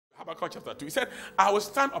Habakkuk chapter 2. He said, I will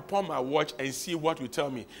stand upon my watch and see what you tell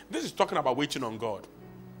me. This is talking about waiting on God.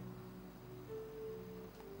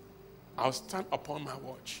 I'll stand upon my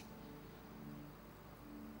watch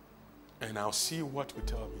and I'll see what you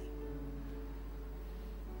tell me.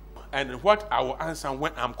 And what I will answer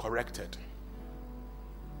when I'm corrected.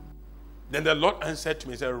 Then the Lord answered to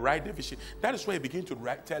me and said, write the vision. That is why he begins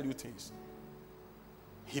to tell you things.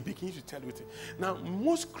 He begins to tell you things. Now,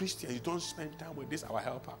 most Christians don't spend time with this, our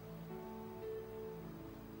helper.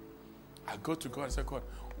 I go to God and say, God,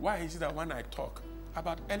 why is it that when I talk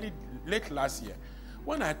about late last year,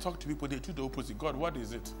 when I talk to people, they do the opposite. God, what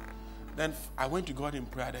is it? Then I went to God in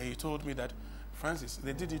prayer and he told me that, Francis,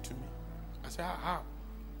 they did it to me. I said, how?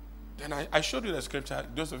 Then I showed you the scripture,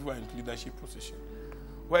 those of you who are in leadership position,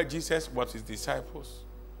 where Jesus was his disciples,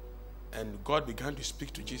 and God began to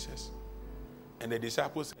speak to Jesus. And the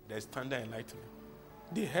disciples said, there's thunder and lightning.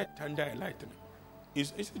 They heard thunder and lightning.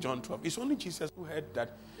 It's John 12. It's only Jesus who heard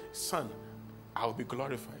that, Son, I will be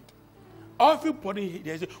glorified. Everybody,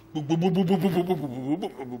 there's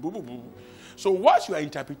so once you are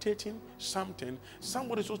interpreting something,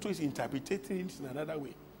 somebody also is interpreting it in another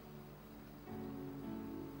way.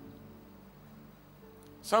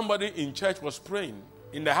 Somebody in church was praying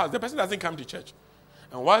in the house. The person doesn't come to church.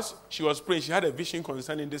 And whilst she was praying, she had a vision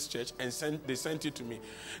concerning this church and they sent it to me.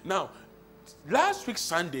 Now, last week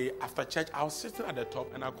Sunday after church, I was sitting at the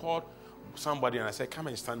top and I called somebody and I said, come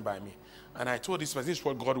and stand by me. And I told this person, this is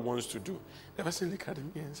what God wants to do. The person looked at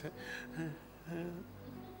me and said,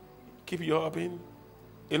 keep your up in.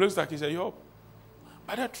 It looks like he's a yob.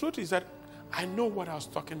 But the truth is that I know what I was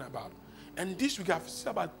talking about. And this week I've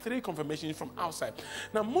seen about 3 confirmations from outside.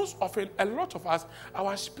 Now, most often, a lot of us,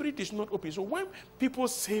 our spirit is not open. So when people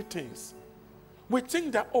say things, we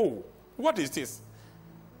think that, oh, what is this?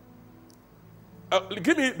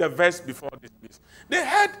 Give me the verse before this, please. They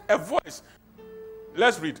heard a voice.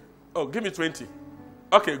 Let's read. Oh, give me 20.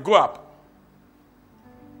 Okay, go up.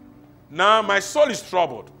 Now my soul is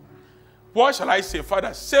troubled. What shall I say?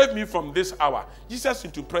 Father, save me from this hour. Jesus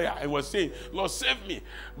into prayer and was saying, Lord, save me.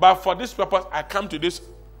 But for this purpose, I come to this.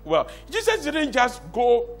 Well, Jesus didn't just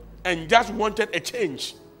go and just wanted a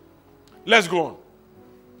change. Let's go on.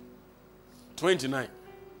 29.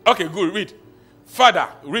 Okay, good. Read. Father,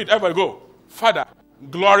 read. Everybody go. Father,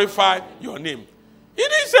 glorify your name. He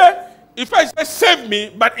didn't say, if I say save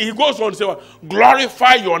me, but he goes on to say, well,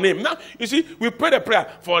 glorify your name. Now, you see, we pray the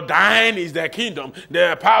prayer, for thine is the kingdom,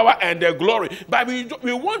 the power, and the glory. But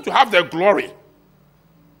we want to have the glory.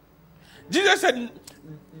 Jesus said,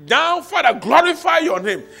 now, Father, glorify your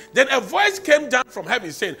name. Then a voice came down from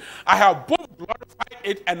heaven saying, I have both glorified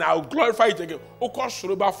it and I'll glorify it again.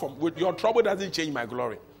 With your trouble doesn't change my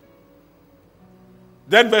glory.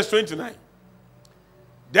 Then verse 29.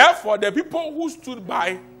 Therefore, the people who stood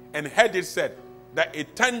by and heard it said that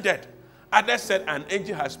it thundered. Others said an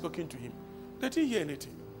angel has spoken to him. They didn't hear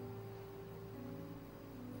anything.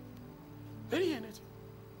 They didn't hear anything.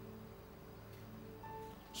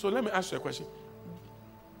 So let me ask you a question.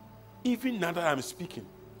 Even now that I'm speaking,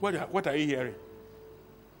 what are you hearing?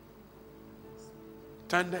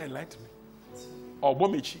 Thunder and lightning. Or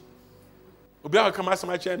bomichi. You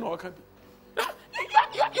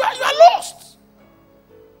are lost.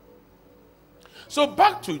 So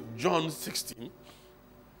back to John 16.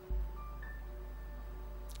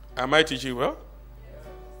 Am I teaching well?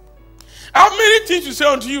 I have many things to say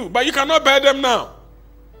unto you, but you cannot bear them now.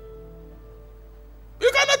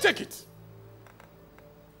 You cannot take it.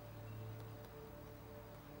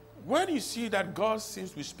 When you see that God seems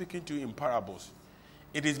to be speaking to you in parables,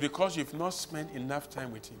 it is because you've not spent enough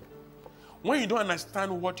time with him. When you don't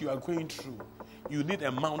understand what you are going through, you need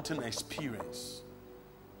a mountain experience.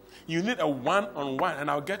 You need a one-on-one, and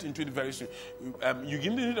I'll get into it very soon. You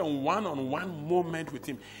need a one-on-one moment with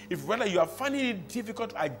him. If whether you are finding it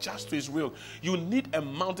difficult to adjust to his will, you need a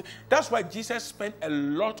mountain. That's why Jesus spent a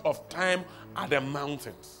lot of time at the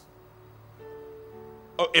mountains.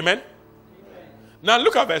 Oh, amen? Amen. Now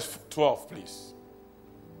look at verse 12, please.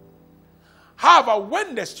 However,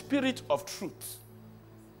 when the Spirit of truth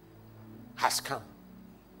has come,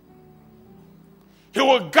 he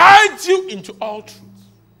will guide you into all truth.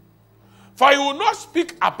 For he will not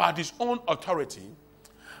speak about his own authority,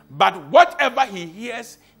 but whatever he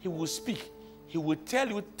hears, he will speak. He will tell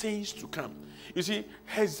you things to come. You see,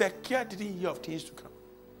 Hezekiah didn't hear of things to come.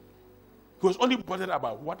 He was only bothered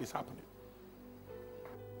about what is happening.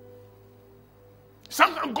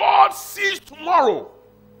 Sometimes God sees tomorrow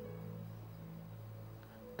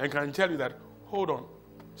and can tell you that, hold on,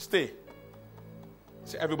 stay.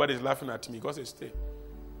 See, everybody's laughing at me. God says, stay.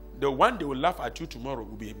 The one they will laugh at you tomorrow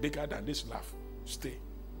will be bigger than this laugh. Stay.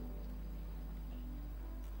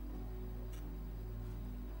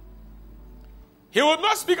 He will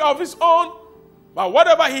not speak of his own, but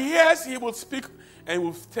whatever he hears, he will speak and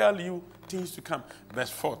will tell you things to come. Verse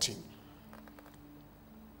 14.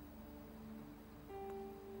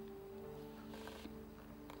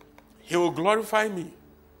 He will glorify me.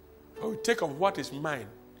 He will take of what is mine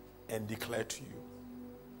and declare to you.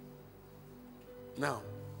 Now,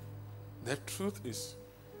 the truth is,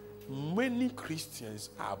 many Christians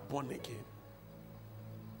are born again,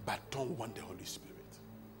 but don't want the Holy Spirit.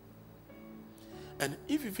 And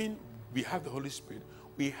if even we have the Holy Spirit,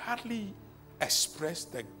 we hardly express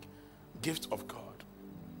the gift of God,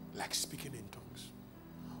 like speaking in tongues.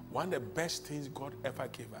 One of the best things God ever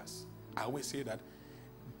gave us, I always say that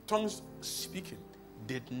tongues speaking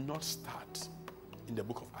did not start in the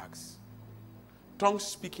book of Acts. Tongues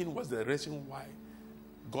speaking was the reason why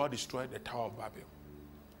God destroyed the Tower of Babel.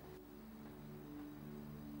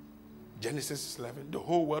 Genesis 11, the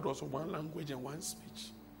whole world was one language and one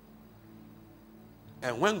speech.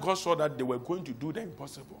 And when God saw that they were going to do the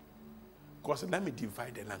impossible, God said, let me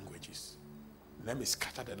divide the languages. Let me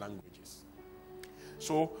scatter the languages.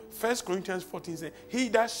 So 1 Corinthians 14 says, he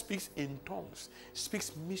that speaks in tongues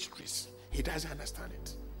speaks mysteries. He doesn't understand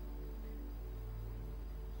it.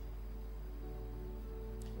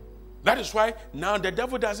 That is why now the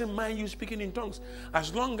devil doesn't mind you speaking in tongues,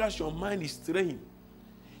 as long as your mind is trained.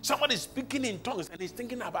 Somebody is speaking in tongues and is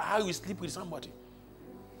thinking about how you sleep with somebody.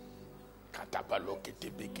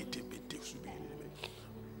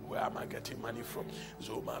 Where am I getting money from?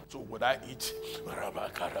 So what I eat?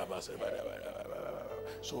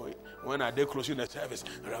 So when I dey closing the service,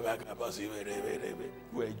 you're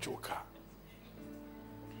a joker.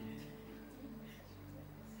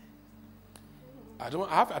 I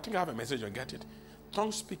think I have a message. You get it.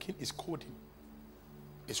 Tongue speaking is coding.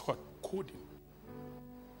 It's what? Coding.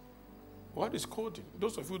 What is coding?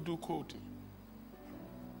 Those of you who do coding.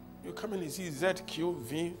 You come in and see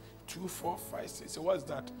ZQV2456. So what's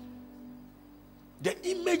that? The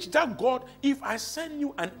image that God, if I send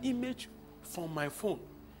you an image from my phone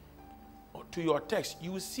or to your text,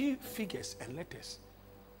 you will see figures and letters.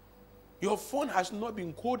 Your phone has not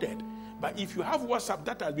been coded, but if you have WhatsApp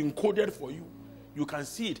that has been coded for you, you can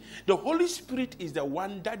see it. The Holy Spirit is the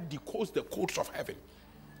one that decodes the codes of heaven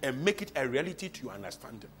and make it a reality to your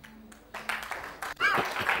understanding.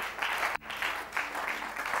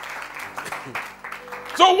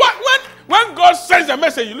 So when God sends a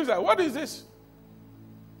message, you look like, what is this?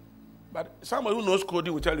 But someone who knows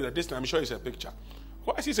coding will tell you that this time, I'm sure it's a picture.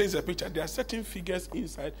 Why is he saying it's a picture? There are certain figures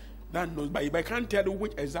inside that knows, but if I can't tell you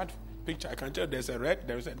which exact picture, I can tell there's a red,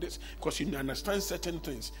 there's a this, because you understand certain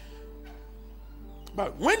things.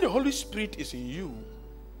 But when the Holy Spirit is in you,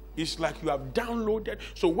 it's like you have downloaded.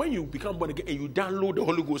 So when you become born again and you download the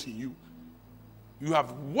Holy Ghost in you, you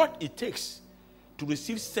have what it takes to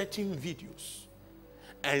receive certain videos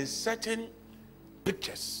and certain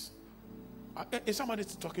pictures. Is somebody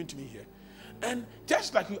talking to me here? And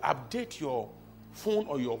just like you update your phone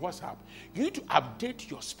or your WhatsApp, you need to update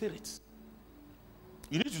your spirit.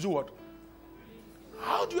 You need to do what?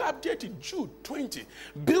 How do you update it? Jude 20.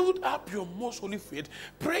 Build up your most holy faith.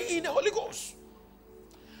 Pray in the Holy Ghost.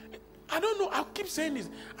 I don't know. I keep saying this.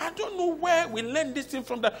 I don't know where we learn this thing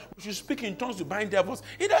from, that we should speak in tongues to bind devils.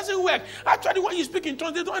 It doesn't work. Actually, when you speak in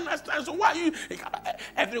tongues, they don't understand. So why are you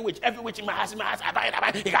every witch in my house, I bind.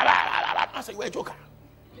 I say, you're a joker.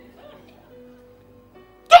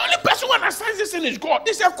 The only person who understands this thing is God.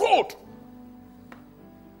 It's a code.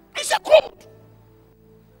 It's a code.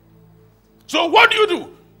 So what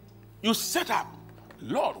do? You set up,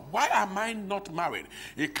 Lord, why am I not married?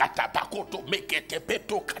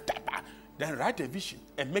 Then write a vision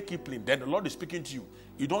and make it plain. Then the Lord is speaking to you.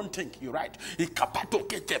 You don't think, you write. He's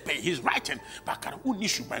writing.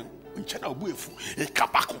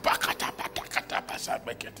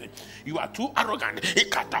 You are too arrogant.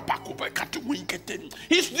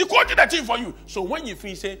 He's decoding the thing for you. So when you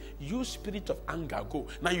feel, say, you spirit of anger, go.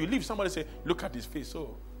 Now you leave, somebody say, look at his face.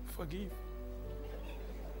 Oh, forgive.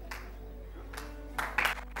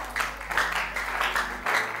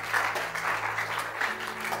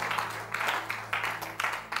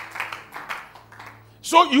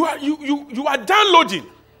 So you are downloading.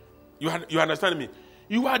 You understand me?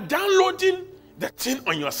 You are downloading the thing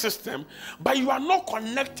on your system, but you are not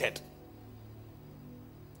connected.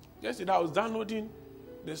 Yesterday I was downloading.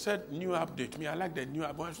 They said new update. Me, I like the new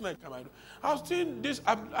update. I was seeing this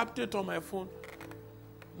update on my phone,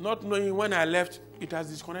 not knowing when I left it has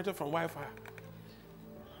disconnected from Wi-Fi.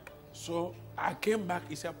 So I came back.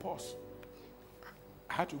 It said pause.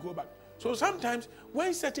 I had to go back. So sometimes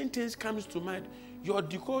when certain things comes to mind, your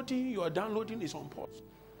decoding, your downloading is on pause.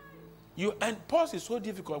 And pause is so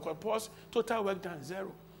difficult because pause, total work done,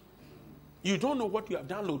 0. You don't know what you have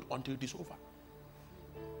downloaded until it is over.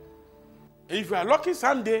 And if you are lucky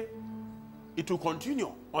Sunday, it will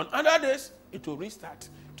continue. On other days, it will restart.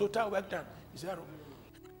 Total work done, 0.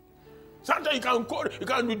 Sometimes you can call, you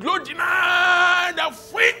can load the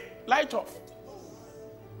free light off.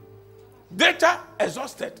 Data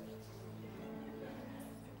exhausted.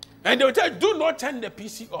 And they will tell you, do not turn the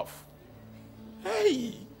PC off.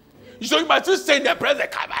 Hey. So you must just stay in the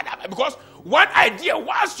presence because one idea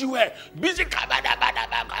whilst you were busy and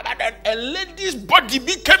a lady's body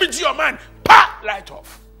came into your mind, light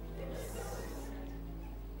off.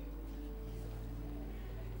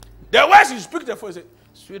 The words you speak the phone, say,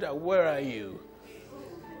 sweetheart, where are you?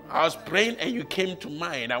 I was praying and you came to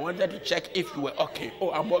mind. I wanted to check if you were okay. Oh,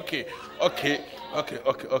 I'm okay. Okay.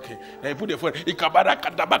 Then you put the phone.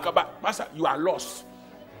 Master, you are lost.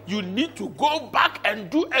 You need to go back and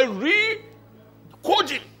do a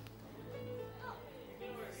re-coding.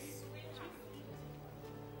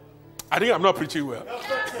 I think I'm not preaching well.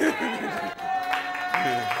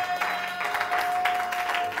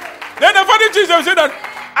 Then the funny thing is, say that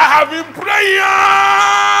I have been praying.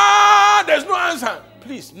 There's no answer.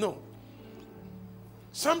 Please, no.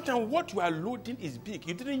 Sometimes what you are loading is big.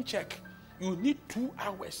 You didn't check. You need 2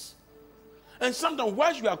 hours. And sometimes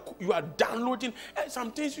while you are downloading,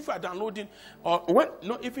 some things if you are downloading, or when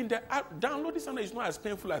even the downloading something is not as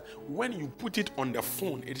painful as when you put it on the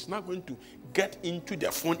phone. It is not going to get into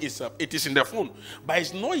the phone itself. It is in the phone, but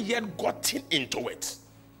it's not yet gotten into it.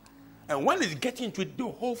 And when it's getting into it, the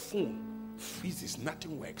whole phone freezes.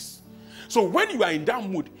 Nothing works. So when you are in that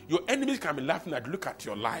mood, your enemies can be laughing at, look at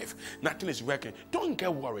your life. Nothing is working. Don't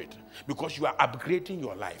get worried because you are upgrading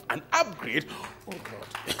your life. An upgrade, oh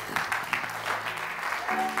God.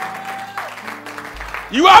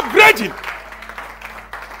 You are upgrading.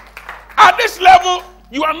 At this level,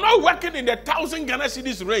 you are not working in the 1,000 Ghana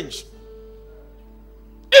cedis range.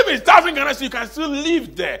 If it's 1,000 Ghana cedis, you can still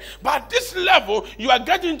live there. But at this level, you are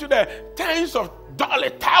getting to the tens of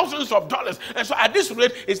dollars, thousands of dollars. And so at this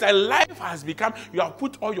rate, it's like life has become, you have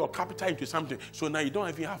put all your capital into something. So now you don't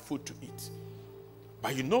even have food to eat.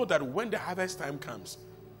 But you know that when the harvest time comes,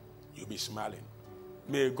 you'll be smiling.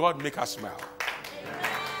 May God make us smile.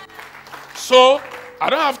 So, I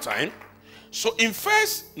don't have time. So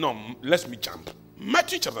let me jump.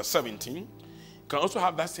 Matthew chapter 17. You can also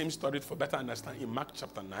have that same story for better understanding in Mark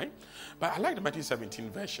chapter 9. But I like the Matthew 17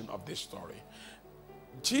 version of this story.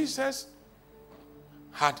 Jesus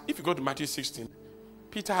had, if you go to Matthew 16,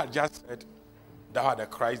 Peter had just said, thou art the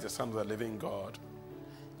Christ, the Son of the living God.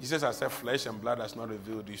 Jesus has said, flesh and blood has not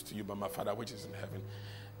revealed this to you, but my Father which is in heaven.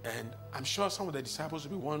 And I'm sure some of the disciples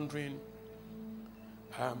will be wondering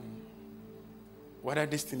whether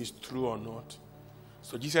this thing is true or not.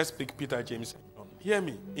 So Jesus speaks, Peter, James, and John. Hear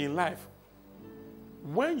me, in life,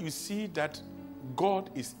 when you see that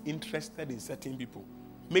God is interested in certain people,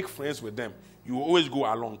 make friends with them. You will always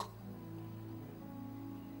go along.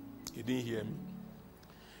 You didn't hear me.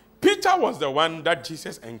 Peter was the one that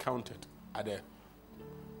Jesus encountered at the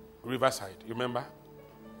riverside, you remember?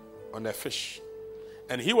 On the fish.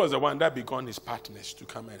 And he was the one that began his partners to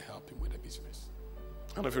come and help him with the business.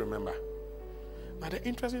 I don't know if you remember. Now the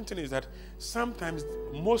interesting thing is that sometimes,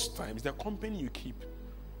 most times, the company you keep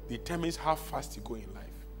determines how fast you go in life.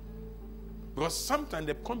 Because sometimes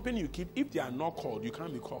the company you keep, if they are not called, you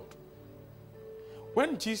can't be called.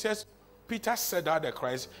 When Peter said that the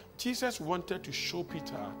Christ, Jesus wanted to show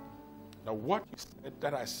Peter that what he said,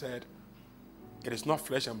 that I said, it is not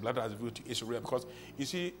flesh and blood that has revealed to Israel. Because you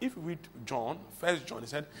see, if we read John, 1 John, he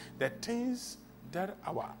said, the things that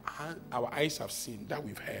our eyes have seen, that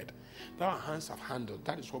we've heard, that our hands have handled,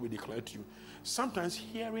 that is what we declare to you. Sometimes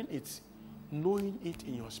hearing it, knowing it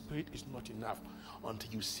in your spirit is not enough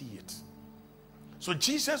until you see it. So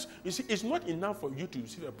Jesus, you see, it's not enough for you to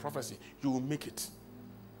receive a prophecy. You will make it.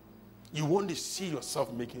 You won't see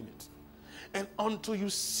yourself making it. And until you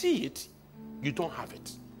see it, you don't have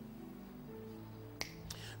it.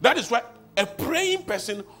 That is why a praying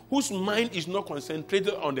person whose mind is not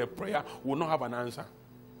concentrated on their prayer will not have an answer.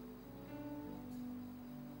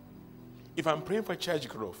 If I'm praying for church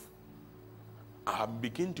growth, I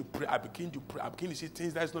begin to pray, I begin to see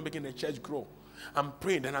things that's not making the church grow. I'm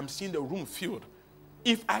praying and I'm seeing the room filled.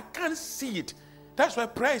 If I can't see it, that's why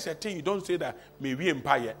prayer is a thing. You don't say that, may we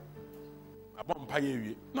empire.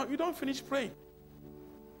 No, you don't finish praying.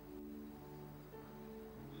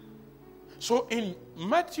 So in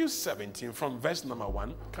Matthew 17, from verse number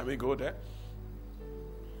 1, can we go there?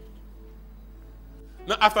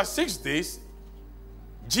 Now, after 6 days,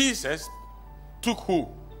 Jesus took who?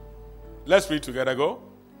 Let's read together, go.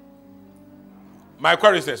 My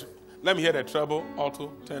query says, let me hear the treble,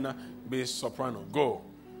 alto, tenor, bass, soprano. Go.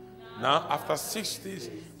 Now, after 6 days,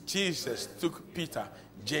 Jesus took Peter,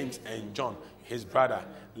 James, and John, his brother,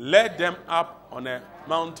 led them up on a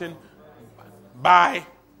mountain by.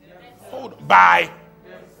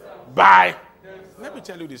 Let me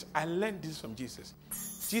tell you this. I learned this from Jesus.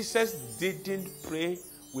 Jesus didn't pray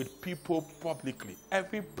with people publicly.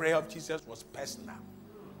 Every prayer of Jesus was personal.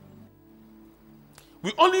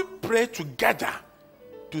 We only pray together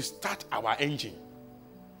to start our engine.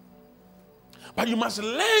 But you must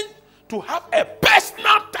learn to have a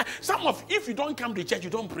personal time. Some of you, if you don't come to church, you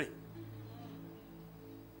don't pray.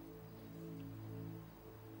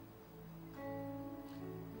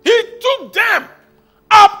 He took them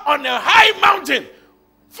up on a high mountain,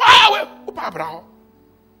 far away.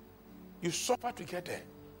 You suffer to get there.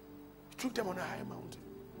 He took them on a high mountain.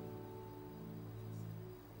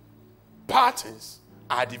 Patterns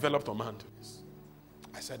are developed on mountains.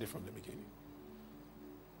 I said it from the beginning.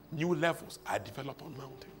 New levels are developed on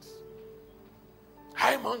mountains.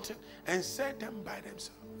 High mountain, and set them by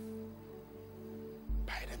themselves.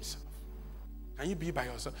 By themselves. Can you be by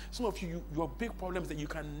yourself? Some of you, your big problem is that you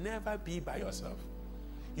can never be by yourself.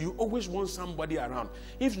 You always want somebody around.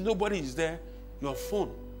 If nobody is there, your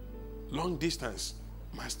phone, long distance,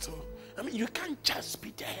 must still. You can't just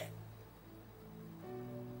be there.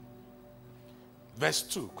 Verse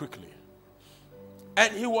 2, quickly.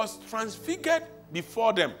 And he was transfigured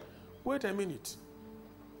before them. Wait a minute.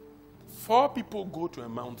 4 people go to a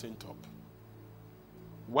mountaintop.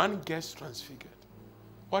 1 gets transfigured.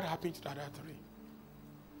 What happened to the other 3?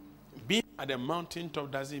 Being at the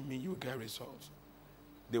mountaintop doesn't mean you get results.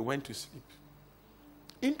 They went to sleep.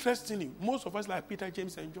 Interestingly, most of us like Peter,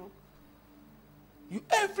 James, and John.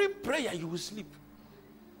 Every prayer you will sleep.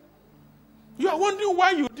 You are wondering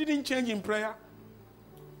why you didn't change in prayer.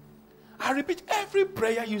 I repeat, every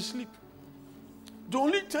prayer you sleep. The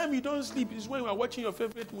only time you don't sleep is when you are watching your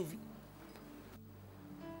favorite movie.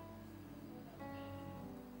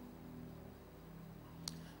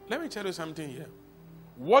 Let me tell you something here.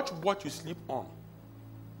 Watch what you sleep on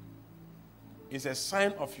is a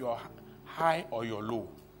sign of your high or your low.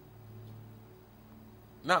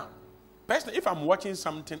 Now, personally, if I'm watching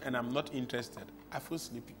something and I'm not interested, I feel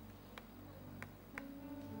sleepy.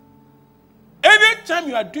 Anytime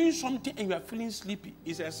you are doing something and you are feeling sleepy,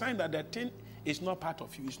 it's a sign that the thing is not part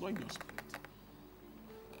of you. It's not in your spirit.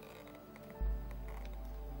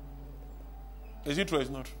 Is it true or is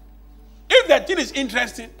it not true? If the thing is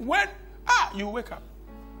interesting, when you wake up,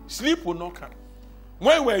 sleep will not come.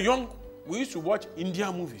 When we were young, we used to watch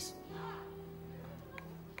Indian movies.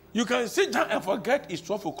 You can sit down and forget it's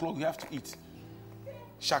 12 o'clock, you have to eat.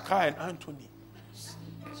 Shaka and Anthony.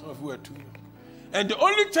 Some of you were too young. And the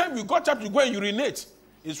only time you got up to go and urinate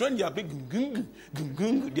is when they are big,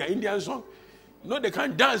 their Indian song. They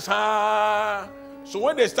can't dance. So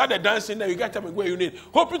when they started dancing, then you get up and go and urinate,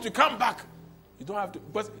 hoping to come back. You don't have to,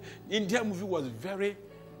 because Indian movie was very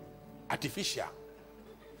artificial.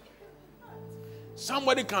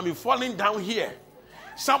 Somebody can be falling down here.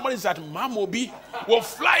 Somebody's at Mamobi will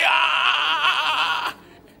fly.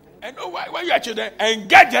 And when you are there and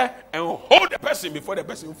get there and hold the person before the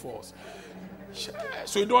person falls.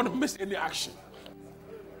 So you don't miss any action.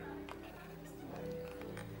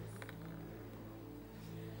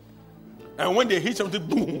 And when they hit something,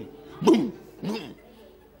 boom, boom, boom.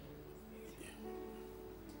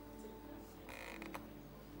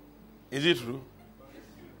 Is it true?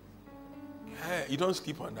 You don't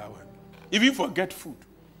sleep on that one. If you forget food.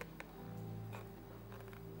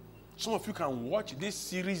 Some of you can watch this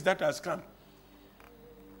series that has come.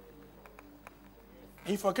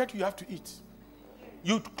 And you forget you have to eat.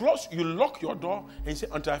 You lock your door and say,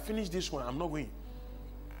 until I finish this one, I'm not going.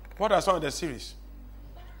 What are some of the series?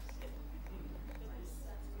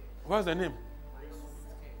 What's the name?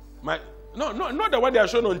 No, not the one they are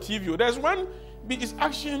shown on TV. There's one, it's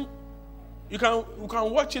action. You can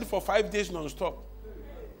watch it for 5 days non-stop.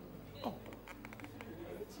 Oh.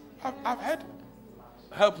 I've heard.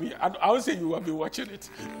 Help me. I won't say you have been watching it.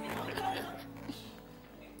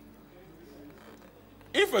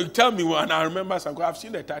 If you tell me one, I remember something. I've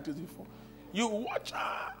seen the titles before. You watch.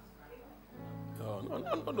 No,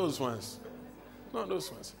 not those ones. Not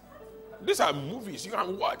those ones. These are movies you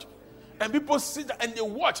can watch. And people sit there and they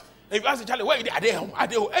watch. And you ask the child, where are they home? Are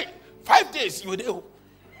they home? Hey, 5 days you were there home.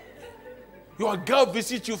 Your girl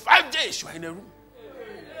visits you 5 days, you are in a room.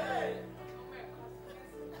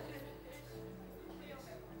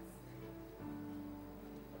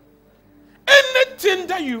 Anything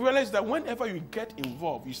that you realize that whenever you get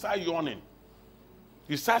involved, you start yawning,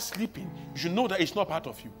 you start sleeping, you should know that it's not part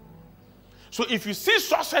of you. So if you see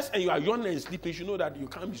success and you are yawning and sleeping, you know that you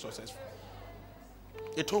can't be successful.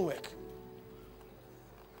 It won't work.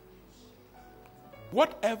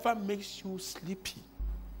 Whatever makes you sleepy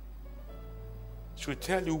should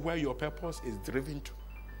tell you where your purpose is driven to.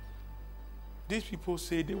 These people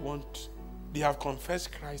say they have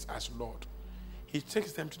confessed Christ as Lord. He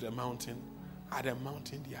takes them to the mountain. At the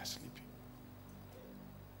mountain, they are sleeping.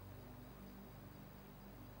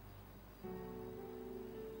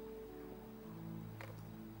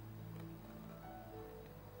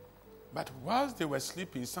 But whilst they were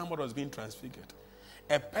sleeping, somebody was being transfigured.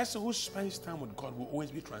 A person who spends time with God will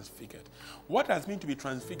always be transfigured. What does it mean to be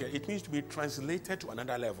transfigured? It means to be translated to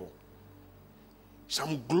another level.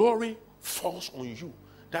 Some glory falls on you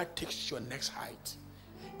that takes your next height.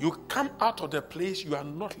 You come out of the place you are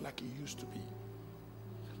not like you used to be.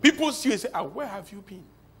 People see you and say, where have you been?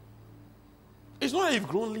 It's not that you've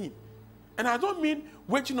grown lean. And I don't mean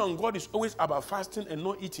waiting on God is always about fasting and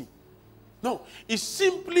not eating. No, it's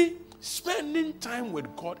simply spending time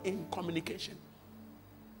with God in communication.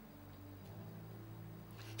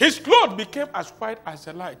 His clothes became as white as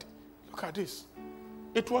the light. Look at this.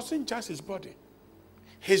 It wasn't just his body.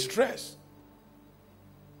 His dress.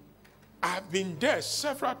 I've been there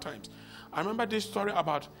several times. I remember this story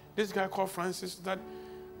about this guy called Francis that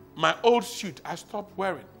my old suit, I stopped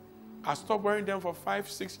wearing. I stopped wearing them for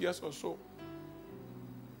 5-6 years or so.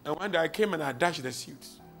 And one day I came and I dashed the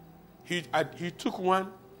suits. He took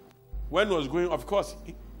one when he was going, of course,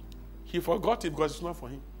 he forgot it because it's not for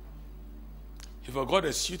him. He forgot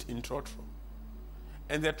a suit in Trotro.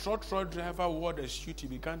 And the Trotro driver wore the suit, he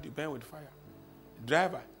began to burn with fire.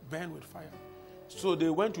 Driver burned with fire. So they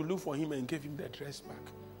went to look for him and gave him the dress back.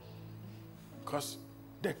 Because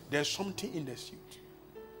there's something in the suit.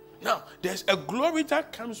 Now, there's a glory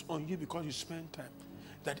that comes on you because you spend time.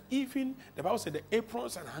 That even, the Bible said, the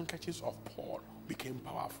aprons and handkerchiefs of Paul became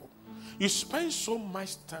powerful. You spend so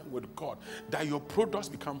much time with God that your products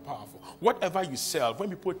become powerful. Whatever you sell, when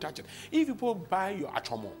people touch it, if people buy your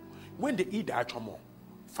achomo, when they eat the achomo,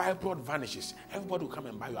 fibroid vanishes. Everybody will come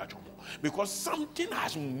and buy your achomo because something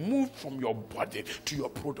has moved from your body to your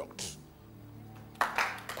product.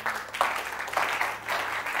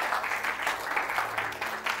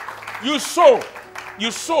 You sow,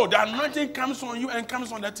 the anointing comes on you and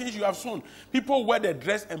comes on the things you have sown. People wear the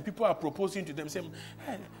dress and people are proposing to them, saying,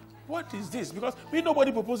 hey, what is this? Because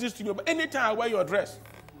nobody proposes to you, but anytime I wear your dress,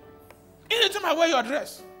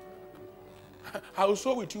 I will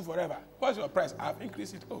sow with you forever. What's your price? I've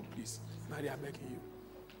increased it. Oh, please. Now they are begging you.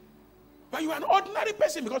 But you are an ordinary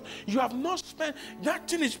person because you have not spent,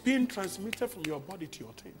 nothing is being transmitted from your body to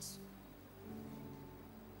your things.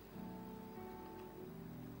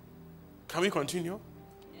 Can we continue?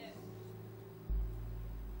 Yes.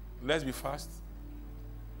 Let's be fast.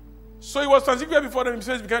 So he was transfigured before them. He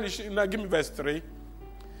says, now give me verse 3.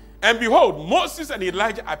 And behold, Moses and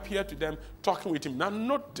Elijah appeared to them talking with him. Now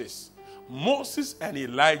note this. Moses and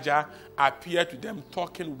Elijah appeared to them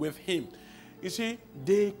talking with him. You see,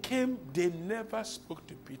 they never spoke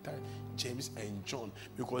to Peter, James, and John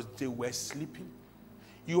because they were sleeping.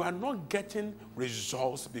 You are not getting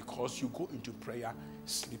results because you go into prayer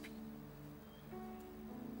sleeping.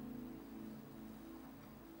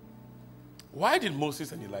 Why did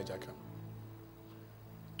Moses and Elijah come?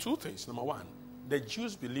 Two things. Number one, the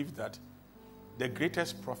Jews believed that the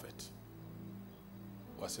greatest prophet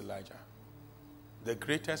was Elijah. The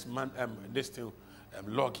greatest man,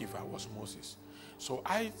 lawgiver was Moses. So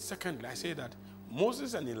secondly, I say that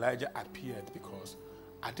Moses and Elijah appeared because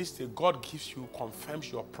at this stage, God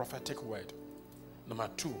confirms your prophetic word. Number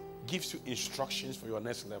two, gives you instructions for your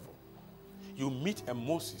next level. You meet a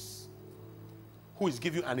Moses who is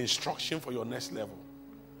giving you an instruction for your next level.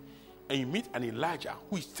 And you meet an Elijah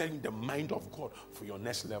who is telling the mind of God for your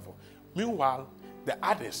next level. Meanwhile, the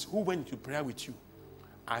others who went to prayer with you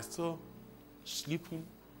are still sleeping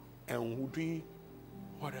and doing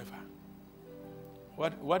whatever.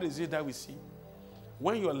 What is it that we see?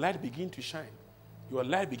 When your light begins to shine, your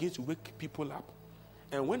light begins to wake people up.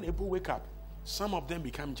 And when people wake up, some of them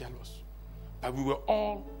become jealous. But we were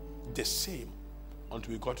all the same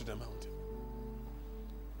until we got to the mountain.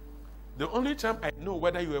 The only time I know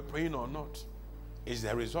whether you were praying or not is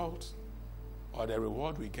the result or the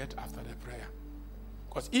reward we get after the prayer.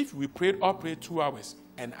 Because if we prayed 2 hours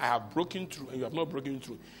and I have broken through and you have not broken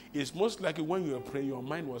through, it's most likely when you were praying, your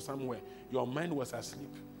mind was somewhere. Your mind was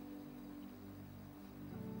asleep.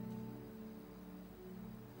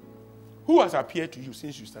 Who has appeared to you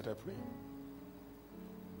since you started praying?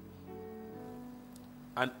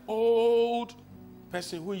 An old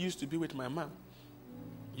person who used to be with my mom.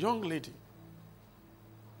 Young lady.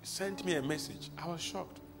 sent me a message. I was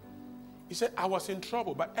shocked. He said, I was in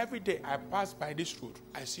trouble, but every day I pass by this road,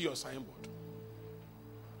 I see your signboard.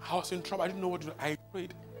 I was in trouble. I didn't know what to do. I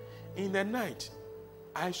prayed. In the night,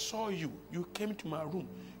 I saw you. You came to my room.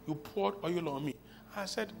 You poured oil on me. I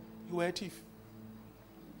said, you were a thief.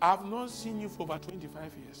 I've not seen you for over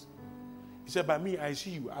 25 years. He said, by me, I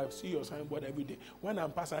see you. I see your signboard every day. When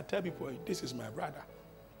I'm passing, I tell people, this is my brother.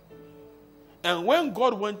 And when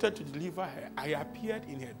God wanted to deliver her, I appeared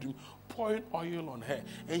in her dream, pouring oil on her.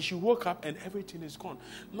 And she woke up and everything is gone.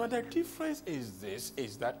 Now the difference is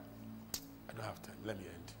that, I don't have time, let me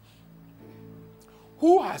end.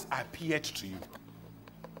 Who has appeared to you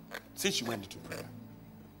since you went into prayer?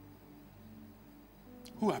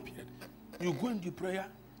 Who appeared? You go into prayer,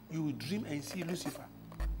 you dream and see Lucifer.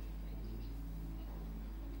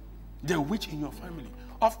 The witch in your family.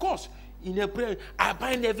 Of course, in a prayer, I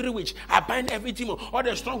bind every witch, I bind every demon, all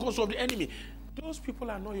the strongholds of the enemy. Those people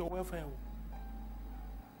are not your welfare.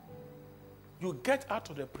 You get out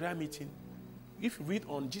of the prayer meeting. If you read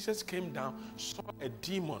on, Jesus came down, saw a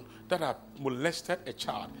demon that had molested a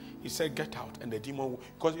child. He said, get out. And the demon,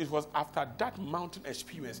 because it was after that mountain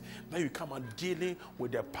experience that you come out dealing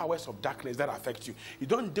with the powers of darkness that affect you. You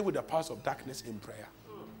don't deal with the powers of darkness in prayer.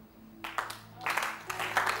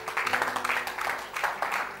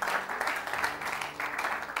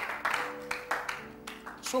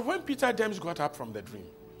 So when Peter James got up from the dream,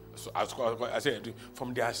 so I said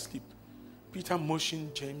from their sleep, Peter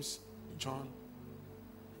motioned James, John,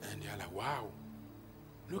 and they're like, wow,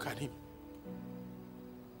 look at him.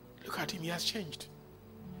 Look at him, he has changed.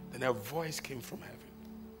 Then a voice came from heaven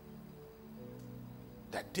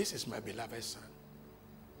that this is my beloved son,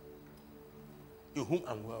 in whom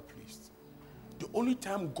I'm well pleased. The only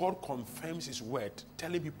time God confirms his word,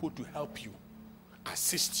 telling people to help you,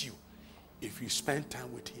 assist you, if you spend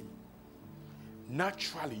time with him,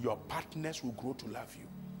 naturally your partners will grow to love you.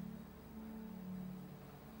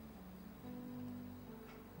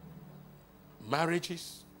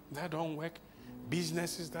 Marriages that don't work,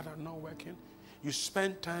 businesses that are not working, you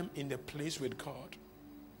spend time in the place with God.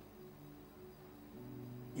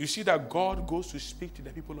 You see that God goes to speak to the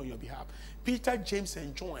people on your behalf. Peter, James,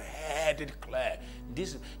 and John heard it clear.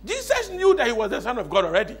 Jesus knew that he was the Son of God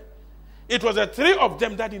already. It was the three of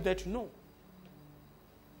them that needed to know.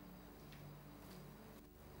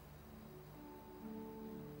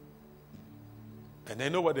 And they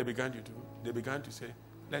know what they began to do. They began to say,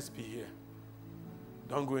 let's be here.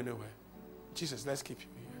 Don't go anywhere. Jesus, let's keep you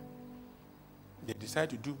here. They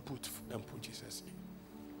decided to do both and put Jesus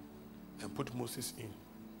in. And put Moses in.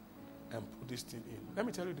 And put this thing in. Let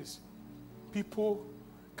me tell you this. People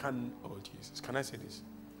can, oh Jesus, can I say this?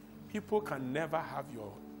 People can never have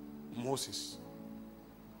your Moses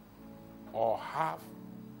or have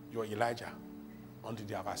your Elijah until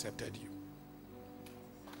they have accepted you.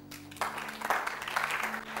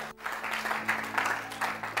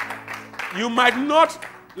 You might not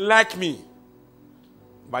like me,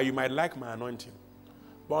 but you might like my anointing.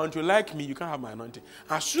 But until you like me, you can't have my anointing.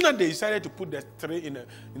 As soon as they decided to put the three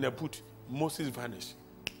in a boot, Moses vanished.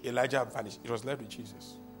 Elijah vanished. It was left with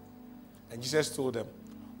Jesus. And Jesus told them,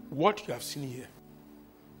 what you have seen here,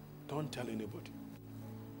 don't tell anybody.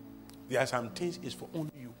 There are some things it's for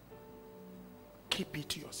only you. Keep it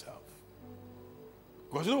to yourself.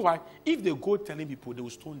 Because you know why? If they go telling people, they will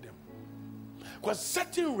stone them. Because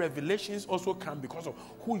certain revelations also come because of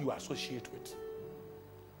who you associate with.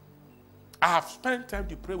 I have spent time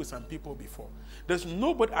to pray with some people before. There's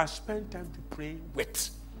nobody I spent time to pray with.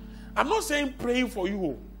 I'm not saying praying for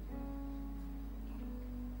you.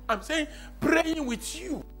 I'm saying praying with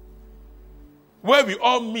you. Where we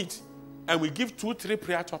all meet and we give 2-3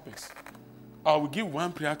 prayer topics. Or we give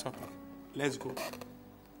 1 prayer topic. Let's go.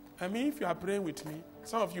 I mean, if you are praying with me,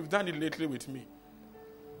 some of you have done it lately with me.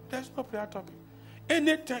 There's no prayer topic.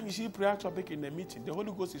 Anytime you see prayer topic in a meeting, the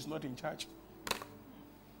Holy Ghost is not in charge.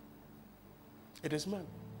 It is man.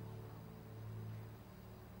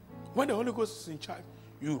 When the Holy Ghost is in charge,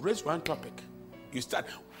 you raise one topic. You start.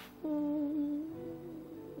 You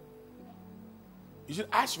should,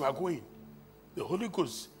 as you are going, the Holy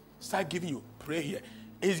Ghost start giving you, pray here.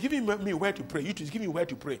 He's giving me where to pray. You too, he's giving you where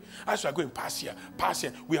to pray. As you are going, pass here, pass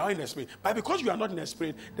here. We are in the spirit. But because you are not in the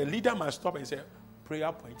spirit, the leader must stop and say,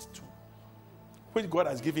 prayer point 2. Which God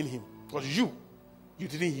has given him. Because you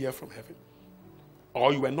didn't hear from heaven.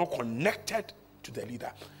 Or you were not connected to the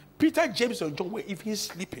leader. Peter, James, and John were even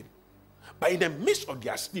sleeping. But in the midst of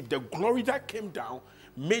their sleep, the glory that came down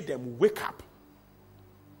made them wake up.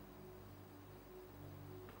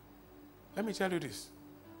 Let me tell you this.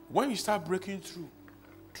 When you start breaking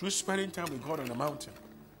through spending time with God on the mountain,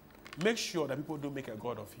 make sure that people don't make a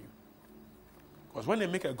god of you. Because when they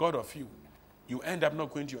make a god of you, you end up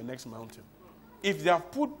not going to your next mountain. If they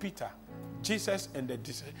have put Peter, Jesus, and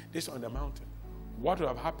this on the mountain, what would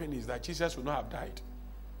have happened is that Jesus would not have died.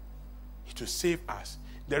 To save us.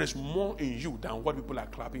 There is more in you than what people are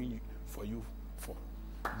clapping for you for.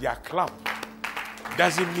 Their clap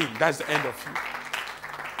doesn't mean that's the end of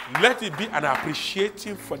you. Let it be an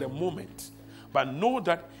appreciation for the moment. But know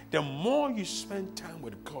that the more you spend time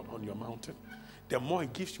with God on your mountain, the more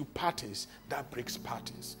it gives you patterns that breaks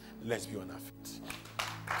patterns. Let's be on our feet.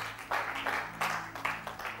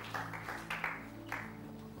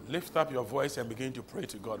 Lift up your voice and begin to pray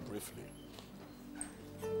to God briefly.